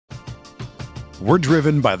We're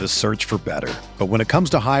driven by the search for better. But when it comes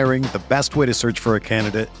to hiring, the best way to search for a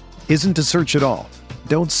candidate isn't to search at all.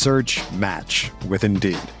 Don't search, match with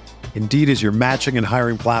Indeed. Indeed is your matching and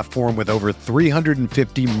hiring platform with over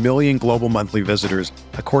 350 million global monthly visitors,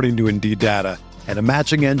 according to Indeed data, and a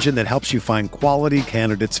matching engine that helps you find quality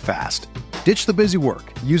candidates fast. Ditch the busy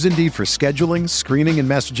work. Use Indeed for scheduling, screening, and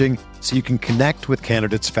messaging so you can connect with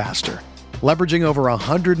candidates faster. Leveraging over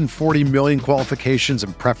 140 million qualifications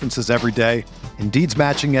and preferences every day, Indeed's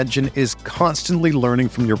matching engine is constantly learning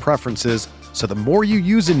from your preferences, so the more you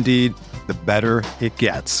use Indeed, the better it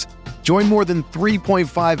gets. Join more than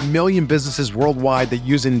 3.5 million businesses worldwide that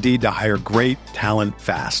use Indeed to hire great talent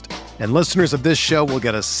fast. And listeners of this show will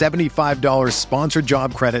get a $75 sponsored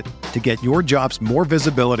job credit to get your jobs more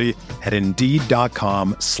visibility at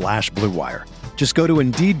Indeed.com/Blue Wire. Just go to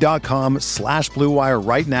Indeed.com/Blue Wire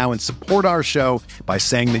right now and support our show by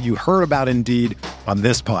saying that you heard about Indeed on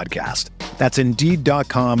this podcast. That's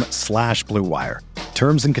Indeed.com/Blue Wire.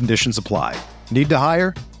 Terms and conditions apply. Need to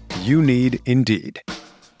hire? You need Indeed.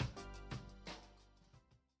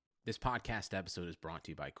 This podcast episode is brought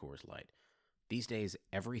to you by Coors Light. These days,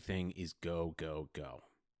 everything is go, go, go.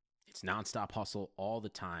 It's nonstop hustle all the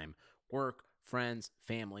time. Work, friends,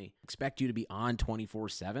 family, expect you to be on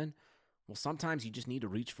 24/7. Well, sometimes you just need to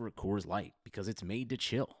reach for a Coors Light because it's made to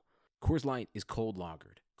chill. Coors Light is cold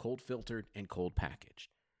lagered, cold filtered, and cold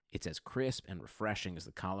packaged. It's as crisp and refreshing as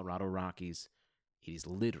the Colorado Rockies. It is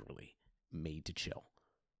literally made to chill.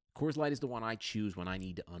 Coors Light is the one I choose when I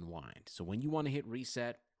need to unwind. So when you want to hit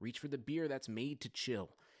reset, reach for the beer that's made to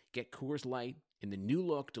chill. Get Coors Light in the new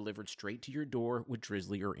look delivered straight to your door with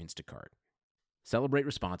Drizzly or Instacart. Celebrate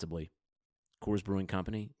responsibly. Coors Brewing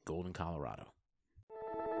Company, Golden, Colorado.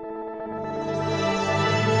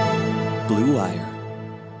 Blue Wire.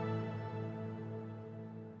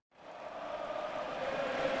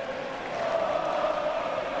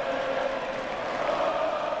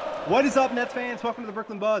 What is up, Nets fans? Welcome to the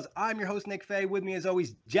Brooklyn Buzz. I'm your host, Nick Fay. With me, as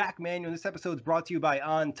always, Jack Manuel. This episode is brought to you by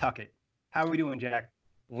Untuckit. How are we doing, Jack?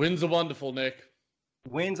 Wins are wonderful, Nick.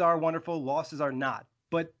 Wins are wonderful. Losses are not.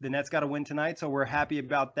 But the Nets got a win tonight, so we're happy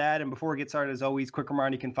about that. And before we get started, as always, quick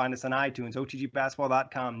reminder, you can find us on iTunes,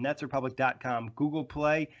 OTGBasketball.com, NetsRepublic.com, Google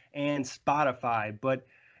Play, and Spotify. But,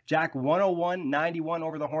 Jack, 101-91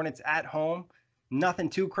 over the Hornets at home. Nothing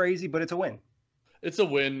too crazy, but it's a win. It's a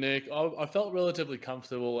win, Nick. I felt relatively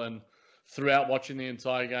comfortable, and throughout watching the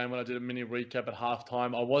entire game, when I did a mini recap at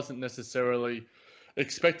halftime, I wasn't necessarily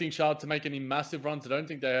expecting Charlotte to make any massive runs. I don't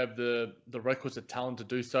think they have the requisite talent to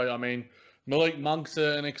do so. I mean, Malik Monk's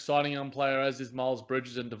an exciting young player, as is Miles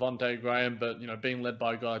Bridges and Devontae Graham, but being led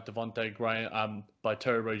by a guy like Devontae Graham, by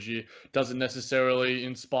Terry Rozier, doesn't necessarily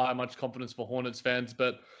inspire much confidence for Hornets fans.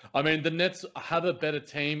 But I mean, the Nets have a better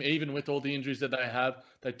team, even with all the injuries that they have.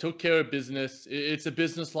 They took care of business. It's a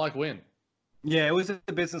business-like win. Yeah, it was a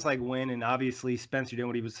business-like win, and obviously Spencer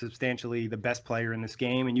Dinwiddie was substantially the best player in this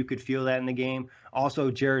game, and you could feel that in the game.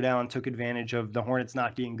 Also, Jared Allen took advantage of the Hornets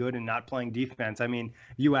not being good and not playing defense. I mean,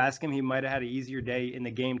 you ask him, he might have had an easier day in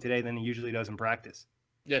the game today than he usually does in practice.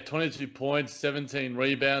 Yeah, 22 points, 17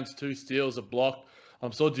 rebounds, 2 steals, a block.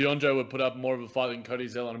 I'm sure DeAndre would put up more of a fight than Cody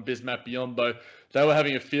Zeller and Bismack Biyombo. They were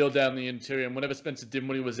having a field down the interior, and whenever Spencer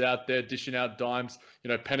Dinwiddie was out there dishing out dimes,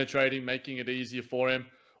 penetrating, making it easier for him.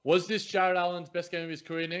 Was this Jared Allen's best game of his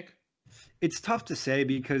career, Nick? It's tough to say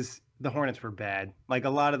because the Hornets were bad. Like, a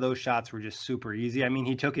lot of those shots were just super easy. I mean,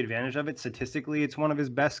 he took advantage of it. Statistically, it's one of his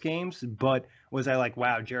best games. But was I like,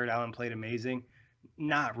 wow, Jared Allen played amazing?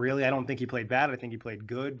 Not really. I don't think he played bad. I think he played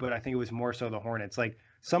good. But I think it was more so the Hornets. Like,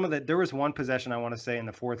 there was one possession, I want to say, in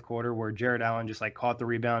the fourth quarter where Jared Allen just, caught the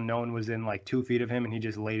rebound. No one was in, 2 feet of him, and he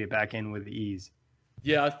just laid it back in with ease.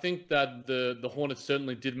 Yeah, I think that the Hornets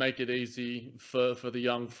certainly did make it easy for the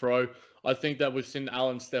young Fro. I think that we've seen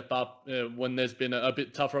Allen step up when there's been a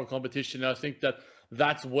bit tougher of competition. I think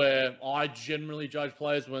that's where I generally judge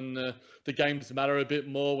players, when the games matter a bit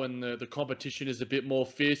more, when the competition is a bit more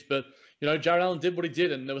fierce. But, Jared Allen did what he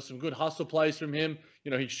did, and there was some good hustle plays from him.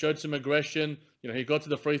 He showed some aggression. He got to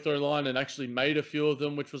the free throw line and actually made a few of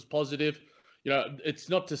them, which was positive. It's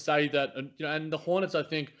not to say that, and the Hornets, I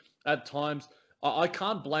think, at times, I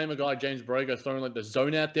can't blame a guy like James Borrego throwing the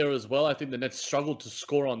zone out there as well. I think the Nets struggled to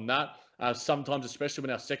score on that sometimes, especially when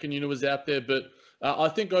our second unit was out there. But I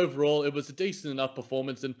think overall it was a decent enough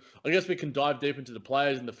performance. And I guess we can dive deep into the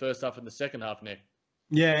players in the first half and the second half, Nick.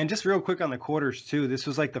 Yeah, and just real quick on the quarters, too. This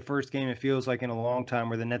was the first game, it feels like, in a long time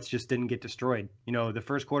where the Nets just didn't get destroyed. The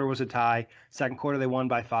first quarter was a tie. Second quarter, they won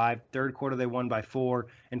by 5. Third quarter, they won by 4.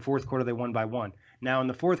 And fourth quarter, they won by 1. Now, in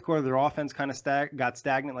the fourth quarter, their offense kind of got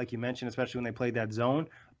stagnant, like you mentioned, especially when they played that zone.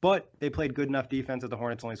 but they played good enough defense that the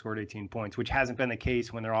Hornets only scored 18 points, which hasn't been the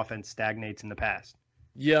case when their offense stagnates in the past.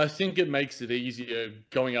 Yeah, I think it makes it easier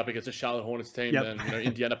going up against a Charlotte Hornets team Yep. than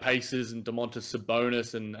Indiana Pacers and Domantas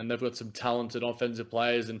Sabonis, and they've got some talented offensive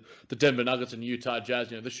players, and the Denver Nuggets and Utah Jazz.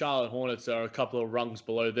 The Charlotte Hornets are a couple of rungs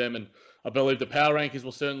below them, and I believe the power rankings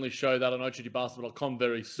will certainly show that on OTGBasketball.com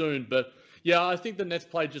very soon. But yeah, I think the Nets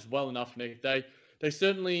played just well enough, Nick. They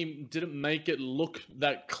certainly didn't make it look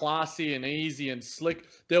that classy and easy and slick.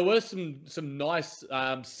 There were some nice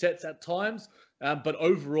sets at times. But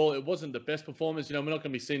overall, it wasn't the best performance. We're not going to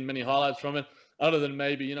be seeing many highlights from it, other than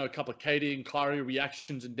maybe, a couple of KD and Kyrie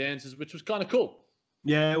reactions and dances, which was kind of cool.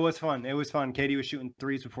 Yeah, it was fun. It was fun. KD was shooting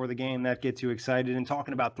threes before the game. That gets you excited. And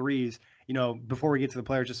talking about threes, before we get to the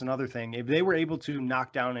players, just another thing. If they were able to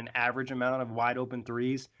knock down an average amount of wide open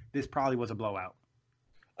threes, this probably was a blowout.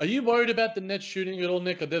 Are you worried about the Nets shooting at all,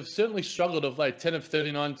 Nick? They've certainly struggled of late. 10 of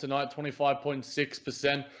 39 tonight,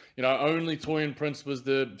 25.6%. Only Taurean Prince was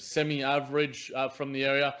the semi-average from the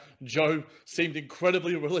area. Joe seemed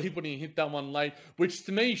incredibly relieved when he hit that one late, which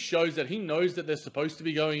to me shows that he knows that they're supposed to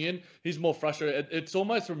be going in. He's more frustrated. It's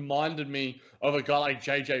almost reminded me of a guy like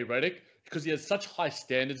JJ Redick, because he has such high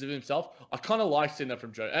standards of himself. I kind of like seeing that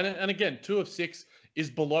from Joe. And again, 2 of 6 is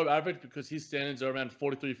below average because his standards are around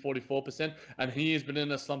 43, 44%, and he has been in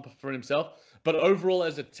a slump for himself. But overall,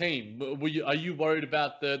 as a team, are you worried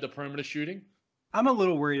about the perimeter shooting? I'm a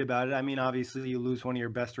little worried about it. I mean, obviously, you lose one of your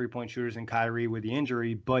best three-point shooters in Kyrie with the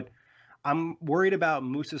injury, but I'm worried about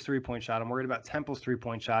Musa's three-point shot. I'm worried about Temple's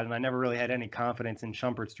three-point shot, and I never really had any confidence in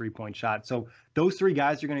Shumpert's three-point shot. So those 3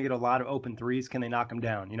 guys are going to get a lot of open threes. Can they knock them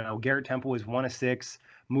down? Garrett Temple was 1 of 6.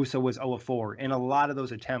 Musa was 0 of 4. And a lot of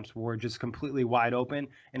those attempts were just completely wide open,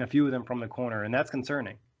 and a few of them from the corner, and that's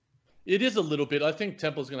concerning. It is a little bit. I think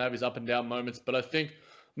Temple's going to have his up and down moments, but I think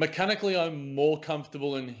mechanically I'm more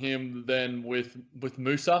comfortable in him than with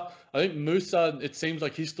Musa. I think Musa, it seems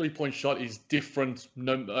like his three-point shot is different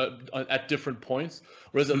at different points,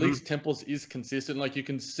 whereas at least Temple's is consistent. Like you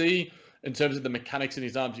can see in terms of the mechanics in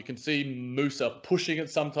his arms, you can see Musa pushing it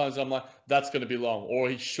sometimes. And I'm like, that's going to be long,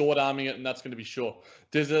 or he's short arming it and that's going to be short.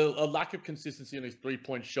 There's a lack of consistency in his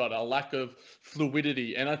three-point shot, a lack of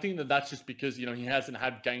fluidity. And I think that's just because, he hasn't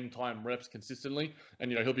had game time reps consistently,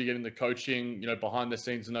 and, he'll be getting the coaching, behind the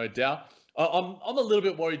scenes, no doubt. I'm a little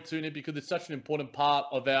bit worried too, Nick, because it's such an important part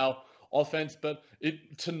of our offense, but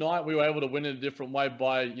tonight we were able to win in a different way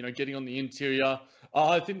by, getting on the interior.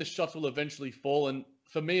 I think the shots will eventually fall, and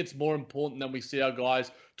for me, it's more important that we see our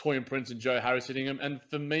guys, Taurean Prince and Joe Harris, hitting them. And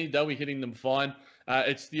for me, they'll be hitting them fine.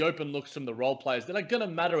 It's the open looks from the role players that are going to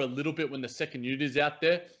matter a little bit when the second unit is out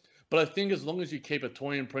there. But I think as long as you keep a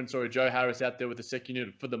Taurean Prince or a Joe Harris out there with the second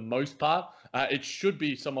unit for the most part, it should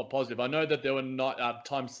be somewhat positive. I know that there were not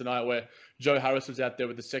times tonight where Joe Harris was out there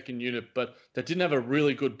with the second unit, but they didn't have a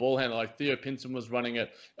really good ball handler. Like Theo Pinson was running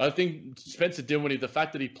it. I think Spencer Dinwiddie, the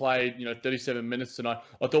fact that he played 37 minutes tonight,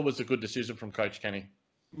 I thought was a good decision from Coach Kenny.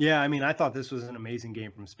 Yeah, I mean, I thought this was an amazing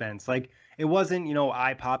game from Spence. Like, it wasn't,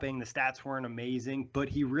 eye-popping. The stats weren't amazing, but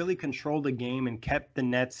he really controlled the game and kept the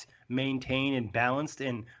Nets maintained and balanced.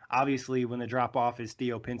 And obviously, when the drop-off is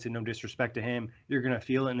Theo Pinson, no disrespect to him, you're going to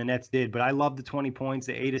feel it, and the Nets did. But I love the 20 points,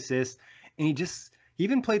 the 8 assists, and he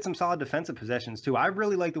even played some solid defensive possessions, too. I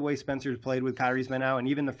really like the way Spencer's played with Kyrie's been out, and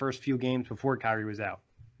even the first few games before Kyrie was out.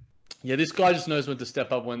 Yeah, this guy just knows when to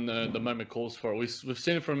step up when the moment calls for it. We've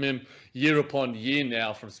seen it from him year upon year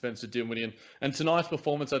now from Spencer Dinwiddie. And tonight's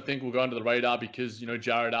performance, I think, will go under the radar because,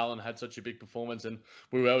 Jared Allen had such a big performance and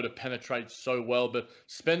we were able to penetrate so well. But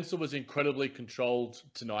Spencer was incredibly controlled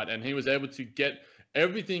tonight, and he was able to get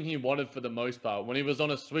everything he wanted for the most part. When he was on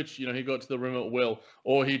a switch, he got to the rim at will,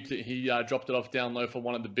 or he dropped it off down low for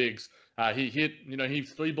one of the bigs. He hit,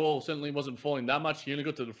 his three ball certainly wasn't falling that much. He only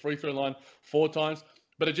got to the free throw line 4 times.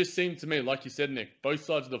 But it just seemed to me, like you said, Nick, both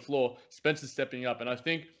sides of the floor, Spencer's stepping up. And I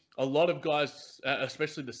think a lot of guys,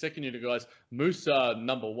 especially the second unit guys, Musa,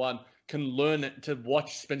 number 1, can learn to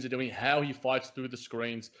watch Spencer doing how he fights through the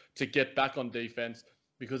screens to get back on defense.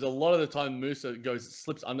 Because a lot of the time Musa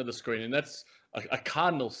slips under the screen. And that's a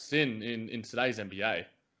cardinal sin in today's NBA.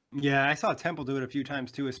 Yeah, I saw Temple do it a few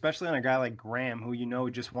times too, especially on a guy like Graham,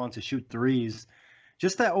 who just wants to shoot threes.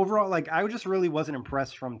 Just that overall, I just really wasn't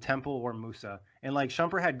impressed from Temple or Musa. And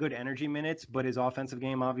Shumpert had good energy minutes, but his offensive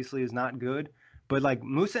game obviously is not good. But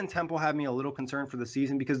Musa and Temple have me a little concerned for the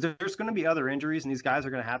season because there's going to be other injuries and these guys are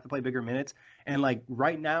going to have to play bigger minutes. And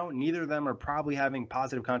right now, neither of them are probably having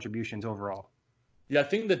positive contributions overall. Yeah, I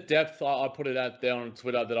think the depth, I put it out there on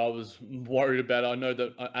Twitter that I was worried about. I know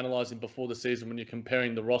that analysing before the season, when you're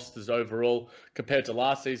comparing the rosters overall compared to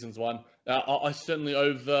last season's one, I certainly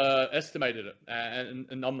overestimated it.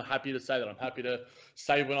 And I'm happy to say that. I'm happy to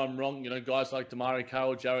say when I'm wrong. You know, guys like Damari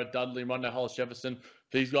Carroll, Jared Dudley, Rondé Hollis-Jefferson,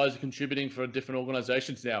 these guys are contributing for different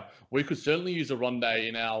organisations now. We could certainly use a Rondé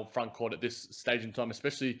in our front court at this stage in time,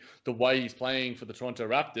 especially the way he's playing for the Toronto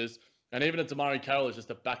Raptors. And even if Damari Carroll is just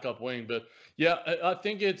a backup wing. But yeah, I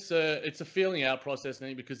think it's a feeling out process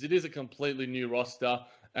now because it is a completely new roster.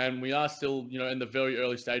 And we are still, you know, in the very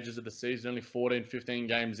early stages of the season, only 14, 15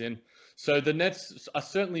 games in. So the Nets are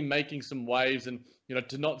certainly making some waves. And, you know,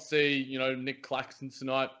 to not see, you know, Nick Claxton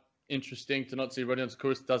tonight, interesting. To not see Rodion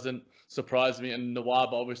Kurucs doesn't surprise me. And Nawab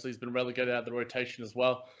obviously has been relegated out of the rotation as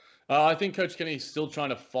well. I think Coach Kenny is still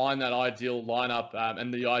trying to find that ideal lineup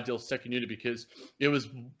and the ideal second unit because it was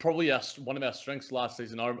probably one of our strengths last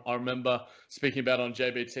season. I remember speaking about on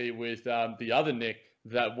JBT with the other Nick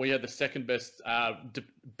that we had the second best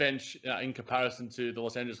bench in comparison to the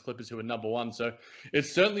Los Angeles Clippers, who were number one. So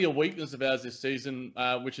it's certainly a weakness of ours this season,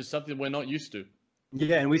 which is something we're not used to.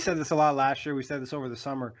 Yeah, and we said this a lot last year. We said this over the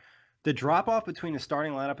summer. The drop-off between the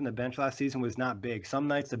starting lineup and the bench last season was not big. Some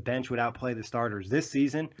nights the bench would outplay the starters. This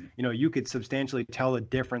season, you know, you could substantially tell the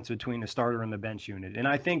difference between the starter and the bench unit. And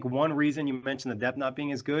I think one reason you mentioned the depth not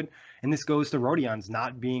being as good, and this goes to Rodion's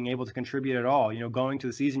not being able to contribute at all. You know, going to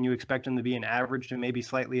the season, you expect him to be an average to maybe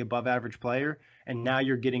slightly above average player, and now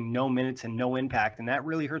you're getting no minutes and no impact, and that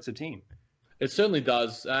really hurts a team. It certainly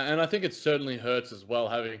does. And I think it certainly hurts as well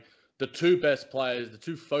having the two best players, the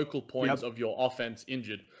two focal points of your offense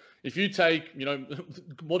injured. If you take, you know,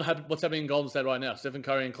 what's happening in Golden State right now, Stephen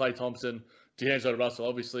Curry and Klay Thompson, D'Angelo Russell,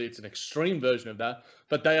 obviously it's an extreme version of that,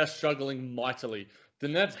 but they are struggling mightily. The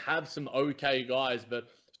Nets have some okay guys, but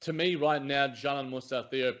to me right now, Dzanan Musa,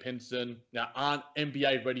 Theo Pinson aren't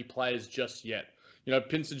NBA-ready players just yet. You know,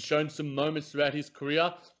 Pinson's shown some moments throughout his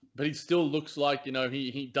career, but he still looks like, you know,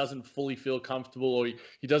 he doesn't fully feel comfortable or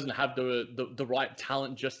he doesn't have the right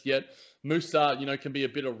talent just yet. Musa, you know, can be a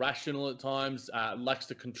bit irrational at times, lacks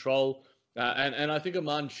the control. And I think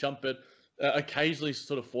Iman Shumpert occasionally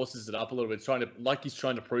sort of forces it up a little bit, he's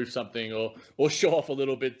trying to prove something or show off a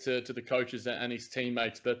little bit to the coaches and his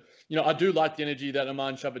teammates. But, you know, I do like the energy that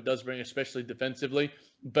Iman Shumpert does bring, especially defensively.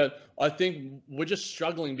 But I think we're just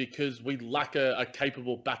struggling because we lack a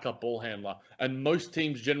capable backup ball handler. And most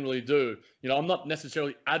teams generally do. You know, I'm not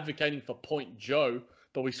necessarily advocating for Point Joe,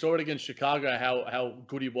 but we saw it against Chicago, how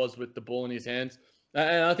good he was with the ball in his hands.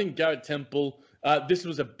 And I think Garrett Temple, this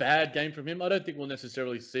was a bad game from him. I don't think we'll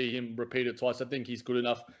necessarily see him repeat it twice. I think he's good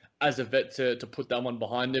enough as a vet to put that one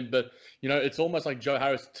behind him. But, you know, it's almost like Joe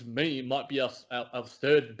Harris, to me, might be our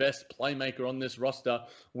third best playmaker on this roster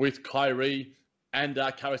with Kyrie and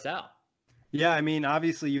Carousel. Yeah, I mean,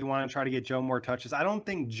 obviously you want to try to get Joe more touches. I don't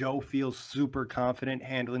think Joe feels super confident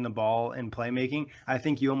handling the ball and playmaking. I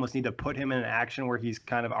think you almost need to put him in an action where he's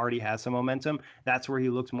kind of already has some momentum. That's where he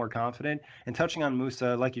looks more confident. And touching on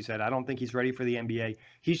Musa, like you said, I don't think he's ready for the NBA.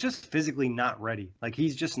 He's just physically not ready. Like,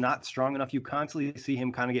 he's just not strong enough. You constantly see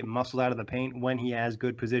him kind of get muscled out of the paint when he has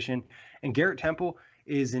good position. And Garrett Temple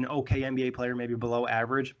is an okay NBA player, maybe below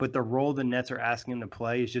average, but the role the Nets are asking him to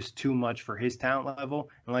play is just too much for his talent level.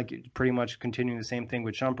 And like pretty much continuing the same thing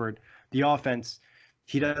with Shumpert, the offense,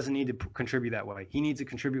 he doesn't need to contribute that way. He needs to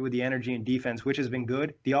contribute with the energy and defense, which has been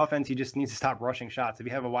good. The offense, he just needs to stop rushing shots. If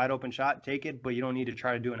you have a wide open shot, take it, but you don't need to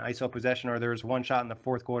try to do an ISO possession, or there's one shot in the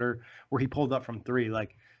fourth quarter where he pulled up from three.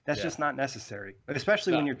 Like, that's just not necessary,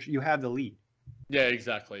 especially when you have the lead. Yeah,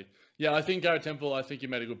 exactly. Yeah, I think Garrett Temple, I think you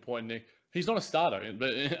made a good point, Nick. He's not a starter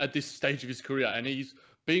but at this stage of his career, and he's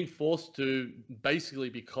being forced to basically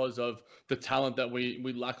because of the talent that we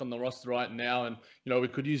lack on the roster right now. And, you know, we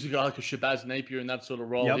could use a guy like a Shabazz Napier in that sort of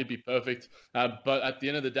role. Yep. He'd be perfect. But at the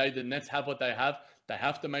end of the day, the Nets have what they have. They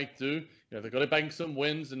have to make do. You know, they've got to bank some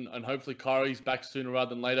wins, and hopefully Kyrie's back sooner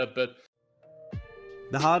rather than later. But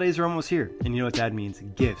the holidays are almost here, and you know what that means,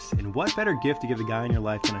 gifts. And what better gift to give the guy in your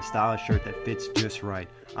life than a stylish shirt that fits just right?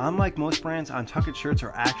 Unlike most brands, Untucked shirts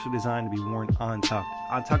are actually designed to be worn untucked.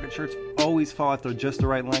 Untucked shirts always fall if they're just the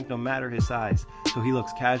right length, no matter his size, so he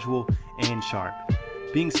looks casual and sharp.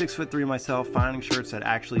 Being 6'3" myself, finding shirts that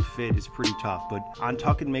actually fit is pretty tough, but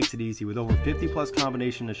Untucked makes it easy with over 50 plus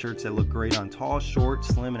combination of shirts that look great on tall, short,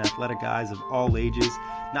 slim, and athletic guys of all ages,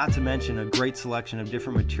 not to mention a great selection of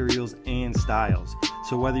different materials and styles.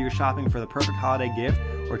 So whether you're shopping for the perfect holiday gift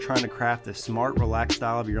or trying to craft a smart, relaxed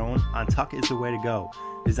style of your own, Untucked is the way to go.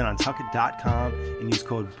 Visit Untuckit.com and use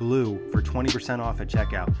code BLUE for 20% off at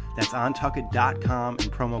checkout. That's Untuckit.com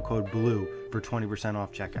and promo code BLUE for 20%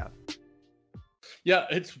 off checkout. Yeah,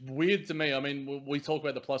 it's weird to me. I mean, we talk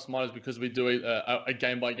about the plus minus because we do a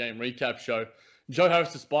game by game recap show. Joe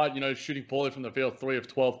Harris, despite shooting poorly from the field, 3 of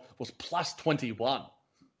 12, was plus 21.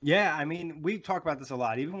 Yeah, I mean, we talk about this a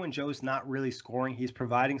lot. Even when Joe's not really scoring, he's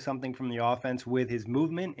providing something from the offense with his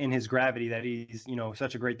movement and his gravity that he's,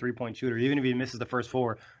 such a great three-point shooter. Even if he misses the first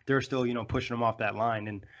four, they're still, pushing him off that line.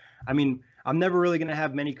 And I mean, I'm never really going to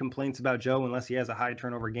have many complaints about Joe unless he has a high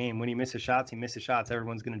turnover game. When he misses shots, he misses shots.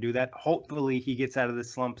 Everyone's going to do that. Hopefully he gets out of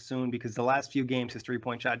this slump soon because the last few games, his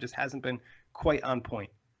three-point shot just hasn't been quite on point.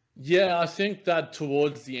 Yeah, I think that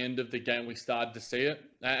towards the end of the game, we started to see it.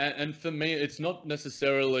 And for me, it's not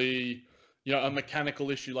necessarily, a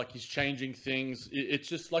mechanical issue, like he's changing things. It's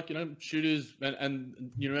just like, shooters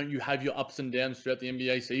and you have your ups and downs throughout the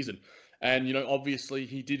NBA season. And, obviously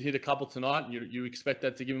he did hit a couple tonight. And you expect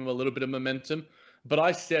that to give him a little bit of momentum. But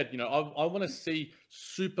I said, I want to see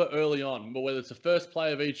super early on, whether it's the first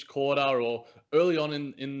play of each quarter or early on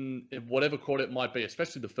in whatever quarter it might be,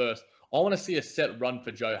 especially the first. I want to see a set run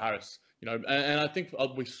for Joe Harris, and I think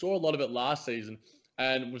we saw a lot of it last season,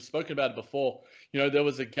 and we've spoken about it before. There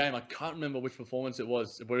was a game, I can't remember which performance it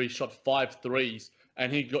was, where he shot 5 threes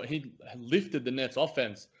and he lifted the Nets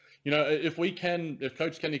offense. If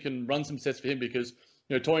Coach Kenny can run some sets for him, because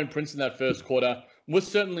Taurean Prince in that first quarter was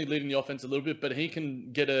certainly leading the offense a little bit, but he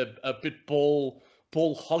can get a bit ball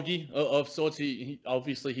hoggy of sorts. He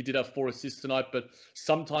obviously he did have 4 assists tonight, but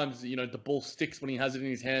sometimes the ball sticks when he has it in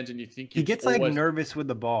his hands, and you think he gets like nervous with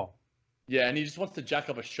the ball. Yeah, and he just wants to jack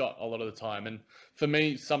up a shot a lot of the time. And for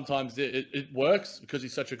me, sometimes it works because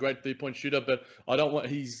he's such a great 3-point shooter, but I don't want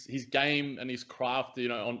his game and his craft,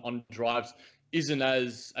 on drives isn't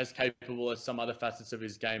as capable as some other facets of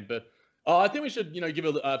his game. But I think we should,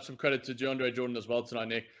 give some credit to DeAndre Jordan as well tonight,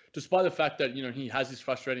 Nick. Despite the fact that, he has his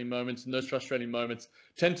frustrating moments, and those frustrating moments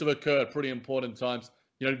tend to occur at pretty important times.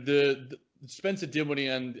 The Spencer Dinwiddie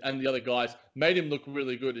and the other guys made him look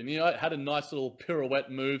really good. And, had a nice little pirouette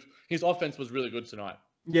move. His offense was really good tonight.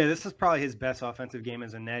 Yeah, this is probably his best offensive game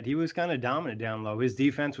as a Net. He was kind of dominant down low. His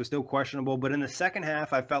defense was still questionable, but in the second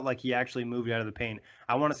half, I felt like he actually moved out of the paint.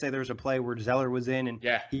 I want to say there was a play where Zeller was in, and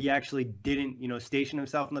he actually didn't, station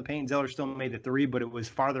himself in the paint. Zeller still made the 3, but it was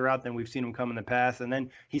farther out than we've seen him come in the past. And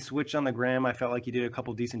then he switched on the gram. I felt like he did a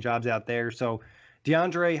couple decent jobs out there. So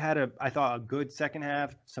DeAndre had I thought, a good second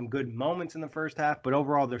half, some good moments in the first half, but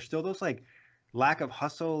overall, there's still those lack of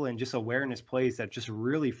hustle and just awareness plays that just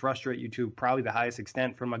really frustrate you to probably the highest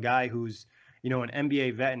extent from a guy who's, an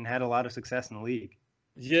NBA vet and had a lot of success in the league.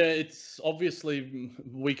 Yeah, it's obviously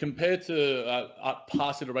we compare to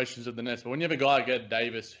past iterations of the Nets, but when you have a guy like Ed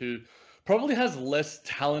Davis who probably has less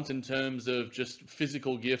talent in terms of just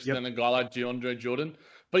physical gifts than a guy like DeAndre Jordan,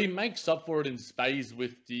 but he makes up for it in spades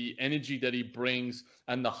with the energy that he brings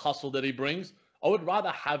and the hustle that he brings. I would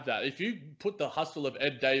rather have that. If you put the hustle of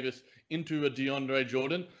Ed Davis into a DeAndre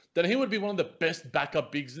Jordan, then he would be one of the best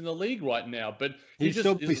backup bigs in the league right now. But he'd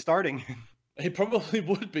still be starting. He probably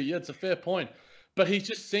would be. Yeah, it's a fair point. But he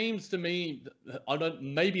just seems to me,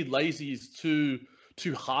 maybe lazy is too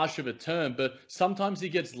harsh of a term, but sometimes he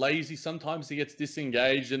gets lazy, sometimes he gets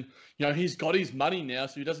disengaged, and he's got his money now,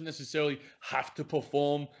 so he doesn't necessarily have to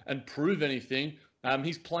perform and prove anything.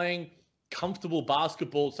 He's playing comfortable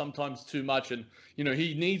basketball sometimes too much, and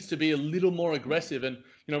he needs to be a little more aggressive. And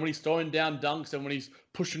when he's throwing down dunks and when he's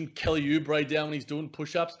pushing Kelly Oubre down when he's doing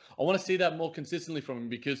push-ups, I want to see that more consistently from him,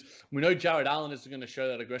 because we know Jared Allen isn't going to show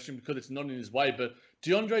that aggression because it's not in his way. But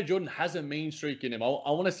DeAndre Jordan has a mean streak in him. I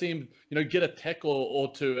want to see him, get a tech or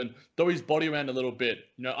two and throw his body around a little bit.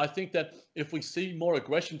 I think that if we see more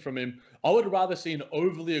aggression from him, I would rather see an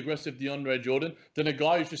overly aggressive DeAndre Jordan than a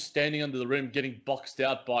guy who's just standing under the rim getting boxed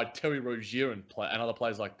out by Terry Rozier and other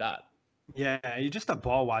players like that. Yeah, just the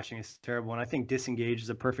ball watching is terrible, and I think disengage is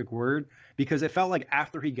a perfect word, because it felt like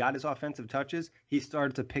after he got his offensive touches, he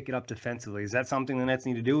started to pick it up defensively. Is that something the Nets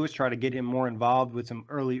need to do, is try to get him more involved with some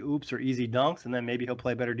early oops or easy dunks, and then maybe he'll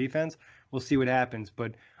play better defense? We'll see what happens,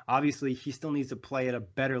 but obviously he still needs to play at a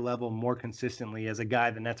better level more consistently as a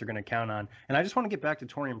guy the Nets are going to count on. And I just want to get back to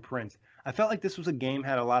Taurean Prince. I felt like this was a game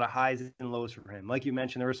had a lot of highs and lows for him. Like you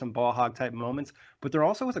mentioned, there were some ball hog type moments, but there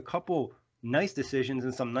also was a couple nice decisions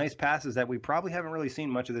and some nice passes that we probably haven't really seen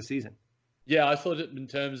much of this season. Yeah, I thought it in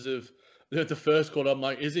terms of the first quarter. I'm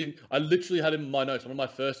like, I literally had in my notes, one of my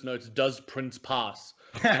first notes, does Prince pass?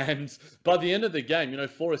 And by the end of the game,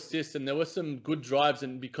 4 assists, and there were some good drives.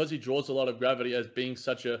 And because he draws a lot of gravity as being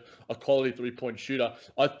such a quality 3-point shooter,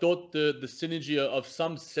 I thought the synergy of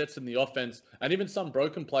some sets in the offense and even some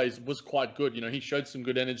broken plays was quite good. He showed some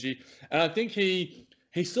good energy. And I think he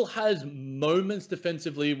He still has moments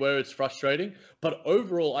defensively where it's frustrating, but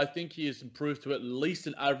overall, I think he has improved to at least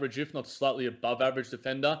an average, if not slightly above average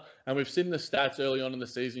defender. And we've seen the stats early on in the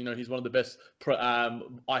season. He's one of the best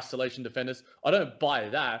isolation defenders. I don't buy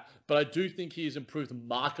that, but I do think he has improved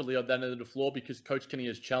markedly on that end of the floor because Coach Kenny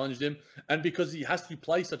has challenged him and because he has to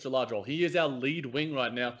play such a large role. He is our lead wing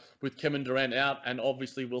right now with Kevin Durant out and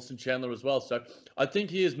obviously Wilson Chandler as well. So I think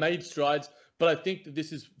he has made strides. But I think that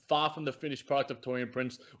this is far from the finished product of Taurean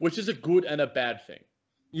Prince, which is a good and a bad thing.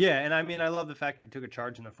 Yeah, and I mean, I love the fact he took a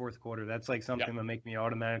charge in the fourth quarter. That's like something that make me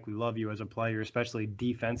automatically love you as a player, especially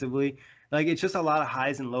defensively. Like, it's just a lot of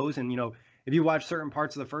highs and lows. And, if you watch certain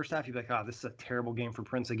parts of the first half, you'd be like, oh, this is a terrible game for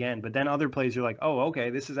Prince again. But then other plays, you're like, oh,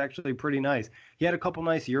 okay, this is actually pretty nice. He had a couple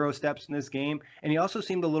nice Euro steps in this game. And he also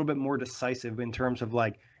seemed a little bit more decisive in terms of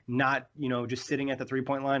like, not, just sitting at the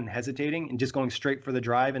 3-point line and hesitating and just going straight for the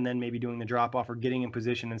drive and then maybe doing the drop off or getting in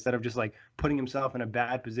position instead of just like putting himself in a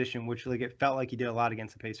bad position, which like it felt like he did a lot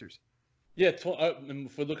against the Pacers. Yeah,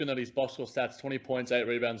 if we're looking at his box score stats, 20 points, 8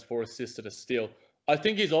 rebounds, 4 assists, and a steal. I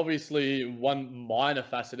think he's obviously one minor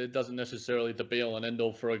facet. It doesn't necessarily the be all and end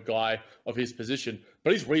all for a guy of his position,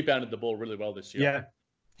 but he's rebounded the ball really well this year. Yeah.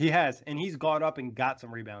 He has, and he's got up and got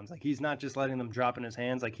some rebounds. Like, he's not just letting them drop in his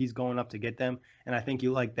hands. Like, he's going up to get them, and I think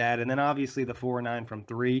you like that. And then, obviously, the 4-9 from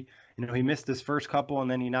 3. He missed his first couple, and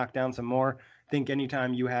then he knocked down some more. I think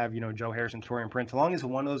anytime you have, Joe Harris and Taurean Prince, as long as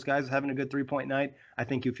one of those guys is having a good 3-point night, I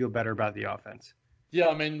think you feel better about the offense. Yeah,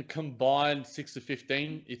 I mean, combined 6 to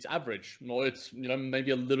 15, it's average. Or it's,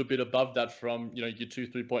 maybe a little bit above that from, your 2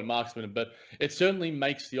 3-point marksmen. But it certainly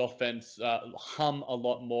makes the offense hum a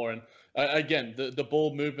lot more. And again, the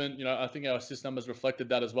ball movement, I think our assist numbers reflected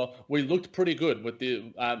that as well. We looked pretty good with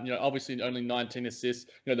the, obviously only 19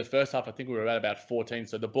 assists. The first half, I think we were at about 14.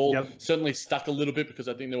 So the ball certainly stuck a little bit because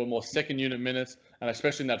I think there were more second unit minutes. And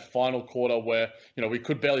especially in that final quarter where, we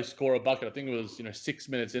could barely score a bucket. I think it was, 6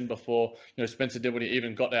 minutes in before, Spencer Dinwiddie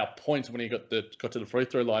even got our points when he got to the free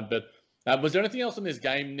throw line. But was there anything else in this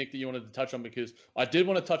game, Nick, that you wanted to touch on? Because I did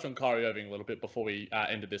want to touch on Kyrie Irving a little bit before we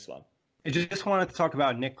ended this one. I just wanted to talk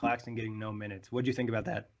about Nick Claxton getting no minutes. What do you think about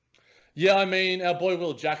that? Yeah, I mean, our boy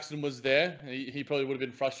Will Jackson was there. He probably would have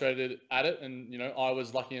been frustrated at it. And, I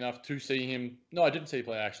was lucky enough to see him. No, I didn't see him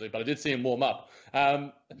play, actually, but I did see him warm up.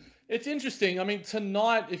 It's interesting. I mean,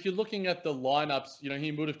 tonight, if you're looking at the lineups,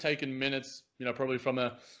 he would have taken minutes, probably from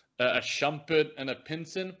a Shumpert and a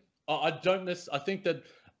Pinson. I think that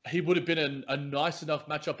he would have been a nice enough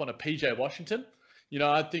matchup on a PJ Washington.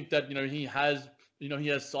 I think that, he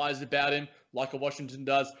has size about him like a Washington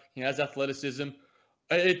does. He has athleticism.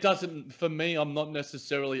 It doesn't, for me, I'm not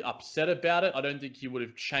necessarily upset about it. I don't think he would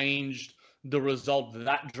have changed the result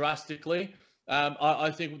that drastically.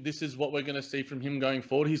 I think this is what we're going to see from him going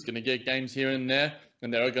forward. He's going to get games here and there,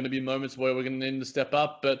 and there are going to be moments where we're going to need to step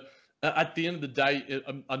up. But at the end of the day,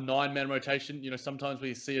 a 9-man rotation, sometimes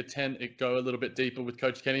we see a 10, it go a little bit deeper with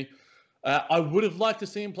Coach Kenny. I would have liked to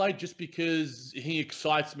see him play just because he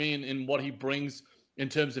excites me in what he brings in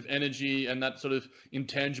terms of energy and that sort of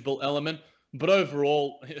intangible element. But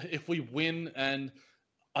overall, if we win, and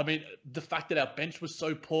I mean, the fact that our bench was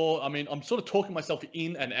so poor, I mean, I'm sort of talking myself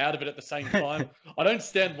in and out of it at the same time. I don't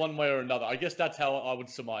stand one way or another. I guess that's how I would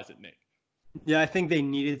surmise it, Nick. Yeah, I think they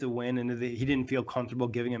needed to win, and he didn't feel comfortable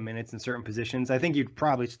giving him minutes in certain positions. I think you'd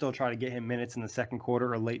probably still try to get him minutes in the second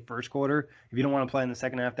quarter or late first quarter. If you don't want to play in the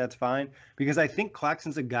second half, that's fine. Because I think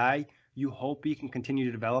Claxton's a guy you hope he can continue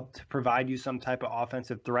to develop to provide you some type of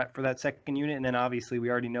offensive threat for that second unit. And then obviously we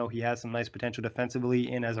already know he has some nice potential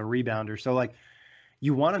defensively and as a rebounder. So like,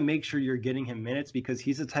 you want to make sure you're getting him minutes because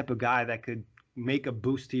he's the type of guy that could make a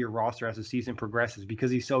boost to your roster as the season progresses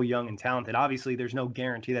because he's so young and talented. Obviously, there's no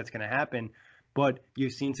guarantee that's going to happen, but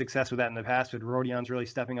you've seen success with that in the past with Rodion's really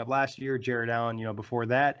stepping up last year, Jared Allen, before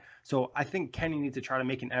that. So I think Kenny needs to try to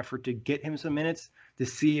make an effort to get him some minutes to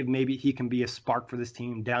see if maybe he can be a spark for this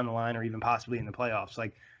team down the line or even possibly in the playoffs.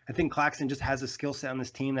 Like, I think Claxton just has a skill set on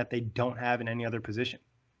this team that they don't have in any other position.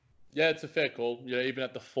 Yeah, it's a fair call. Even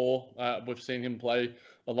at the 4, we've seen him play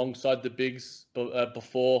alongside the bigs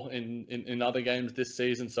before in other games this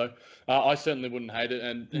season. So I certainly wouldn't hate it.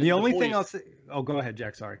 And the only thing I'll say, oh, go ahead,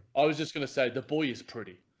 Jack. Sorry. I was just going to say the boy is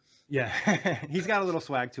pretty. Yeah, he's got a little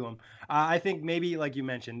swag to him. I think maybe, like you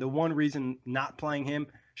mentioned, the one reason not playing him,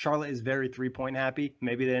 Charlotte is very 3-point happy.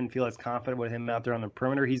 Maybe they didn't feel as confident with him out there on the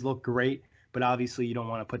perimeter. He's looked great, but obviously you don't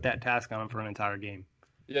want to put that task on him for an entire game.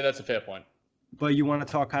 Yeah, that's a fair point. But you want to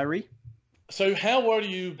talk Kyrie? So how worried are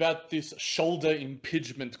you about this shoulder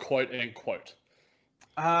impingement, quote unquote?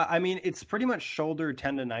 I mean, it's pretty much shoulder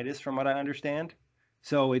tendonitis from what I understand.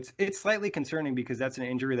 So it's slightly concerning because that's an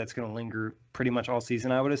injury that's going to linger pretty much all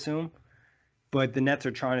season, I would assume. but the Nets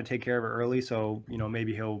are trying to take care of it early, so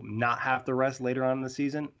maybe he'll not have to rest later on in the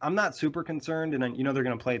season. I'm not super concerned, and they're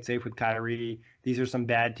going to play it safe with Kyrie. These are some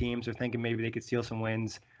bad teams. They're thinking maybe they could steal some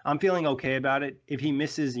wins. I'm feeling okay about it. If he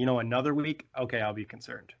misses, another week, okay, I'll be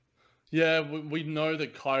concerned. Yeah, we know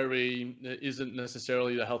that Kyrie isn't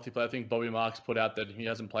necessarily the healthy player. I think Bobby Marks put out that he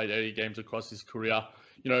hasn't played 80 games across his career.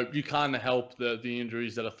 You can't help the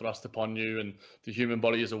injuries that are thrust upon you, and the human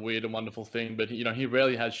body is a weird and wonderful thing, but he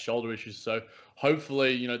rarely has shoulder issues. So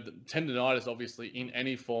hopefully, tendonitis, obviously, in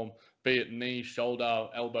any form, be it knee, shoulder,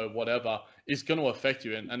 elbow, whatever, is going to affect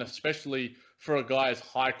you. And especially for a guy as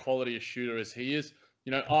high quality a shooter as he is,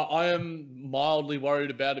 I am mildly worried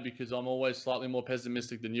about it because I'm always slightly more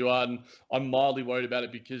pessimistic than you are. And I'm mildly worried about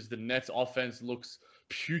it because the Nets offense looks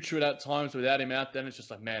putrid at times without him out there. And it's just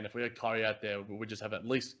like, man, if we had Kyrie out there, we just have at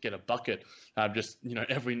least get a bucket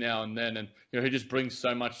every now and then. And, he just brings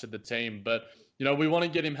so much to the team. But, we want to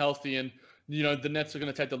get him healthy, and, the Nets are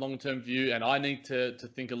going to take the long-term view, and I need to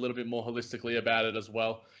think a little bit more holistically about it as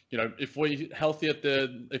well. If he's healthy at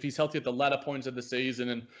the latter points of the season,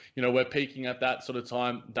 and, we're peaking at that sort of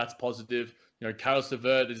time, that's positive. Caris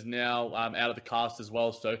LeVert is now out of the cast as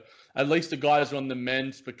well. So at least the guys are on the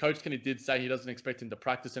mend. But Coach Kenny did say he doesn't expect him to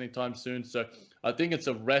practice anytime soon. So I think it's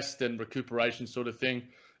a rest and recuperation sort of thing.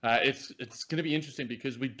 It's going to be interesting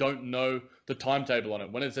because we don't know the timetable on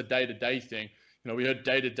it. When it's a day-to-day thing, we heard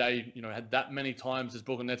day-to-day, had that many times as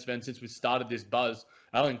Brooklyn Nets fans since we started this buzz.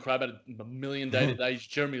 Alan Crabb had a million day-to-days.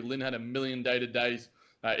 Jeremy Lin had a million day-to-days.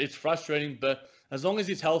 It's frustrating, but as long as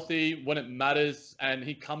he's healthy when it matters and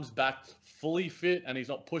he comes back fully fit and he's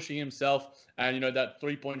not pushing himself and, that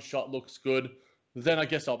three-point shot looks good, then I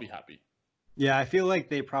guess I'll be happy. Yeah, I feel like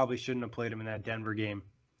they probably shouldn't have played him in that Denver game.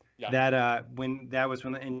 Yeah. When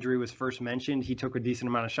the injury was first mentioned, he took a decent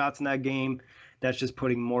amount of shots in that game. That's just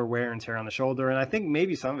putting more wear and tear on the shoulder. And I think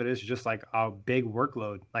maybe some of it is just like a big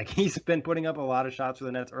workload. Like he's been putting up a lot of shots for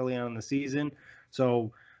the Nets early on in the season.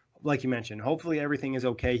 So like you mentioned, hopefully everything is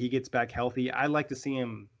okay. He gets back healthy. I'd like to see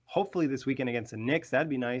him hopefully this weekend against the Knicks. That'd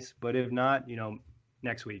be nice. But if not,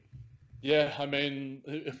 next week. Yeah, I mean,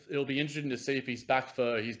 it'll be interesting to see if he's back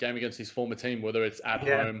for his game against his former team, whether it's at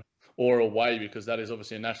home or away, because that is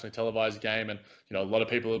obviously a nationally televised game, and a lot of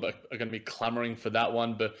people are going to be clamoring for that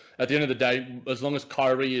one. But at the end of the day, as long as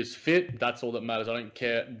Kyrie is fit, that's all that matters. I don't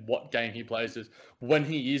care what game he plays. When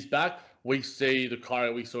he is back, we see the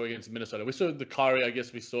Kyrie we saw against Minnesota. We saw the Kyrie, I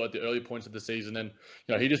guess, we saw at the early points of the season, and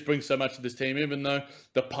he just brings so much to this team. Even though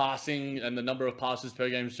the passing and the number of passes per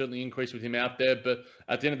game certainly increased with him out there, but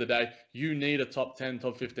at the end of the day, you need a top 10,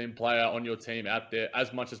 top 15 player on your team out there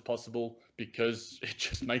as much as possible because it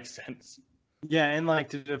just makes sense. Yeah, and like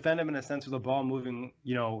to defend him in a sense with the ball moving,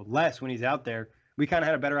 less when he's out there. We kind of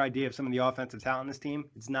had a better idea of some of the offensive talent in this team.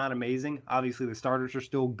 It's not amazing. Obviously, the starters are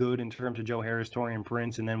still good in terms of Joe Harris, Taurean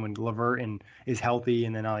Prince, and then when LeVert is healthy,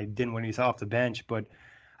 and then he didn't when he's off the bench. But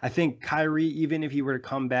I think Kyrie, even if he were to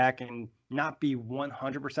come back and not be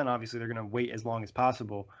 100%, obviously they're going to wait as long as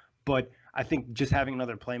possible. But I think just having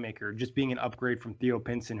another playmaker, just being an upgrade from Theo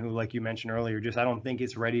Pinson, who, like you mentioned earlier, I don't think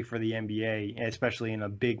is ready for the NBA, especially in a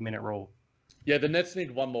big minute role. Yeah, the Nets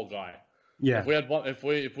need one more guy. Yeah.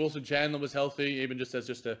 If Wilson Chandler was healthy, even just as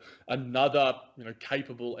another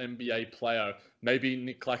capable NBA player, maybe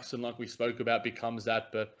Nick Claxton, like we spoke about, becomes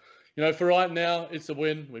that. But for right now, it's a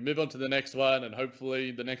win. We move on to the next one, and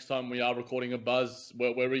hopefully the next time we are recording a buzz,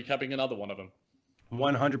 we're recapping another one of them.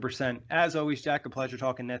 100%. As always, Jack, a pleasure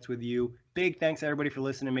talking Nets with you. Big thanks everybody for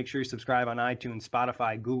listening. Make sure you subscribe on iTunes,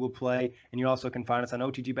 Spotify, Google Play, and you also can find us on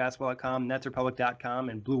OTGBasketball.com, NetsRepublic.com,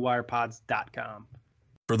 and BlueWirePods.com.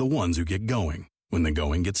 For the ones who get going when the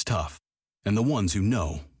going gets tough, and the ones who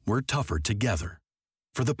know we're tougher together.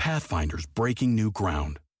 For the Pathfinders breaking new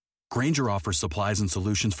ground, Grainger offers supplies and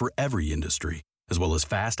solutions for every industry, as well as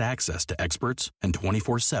fast access to experts and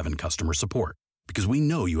 24/7 customer support. Because we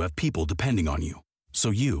know you have people depending on you, so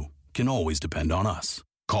you can always depend on us.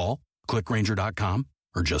 Call, click Grainger.com,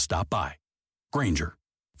 or just stop by. Grainger,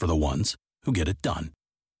 for the ones who get it done.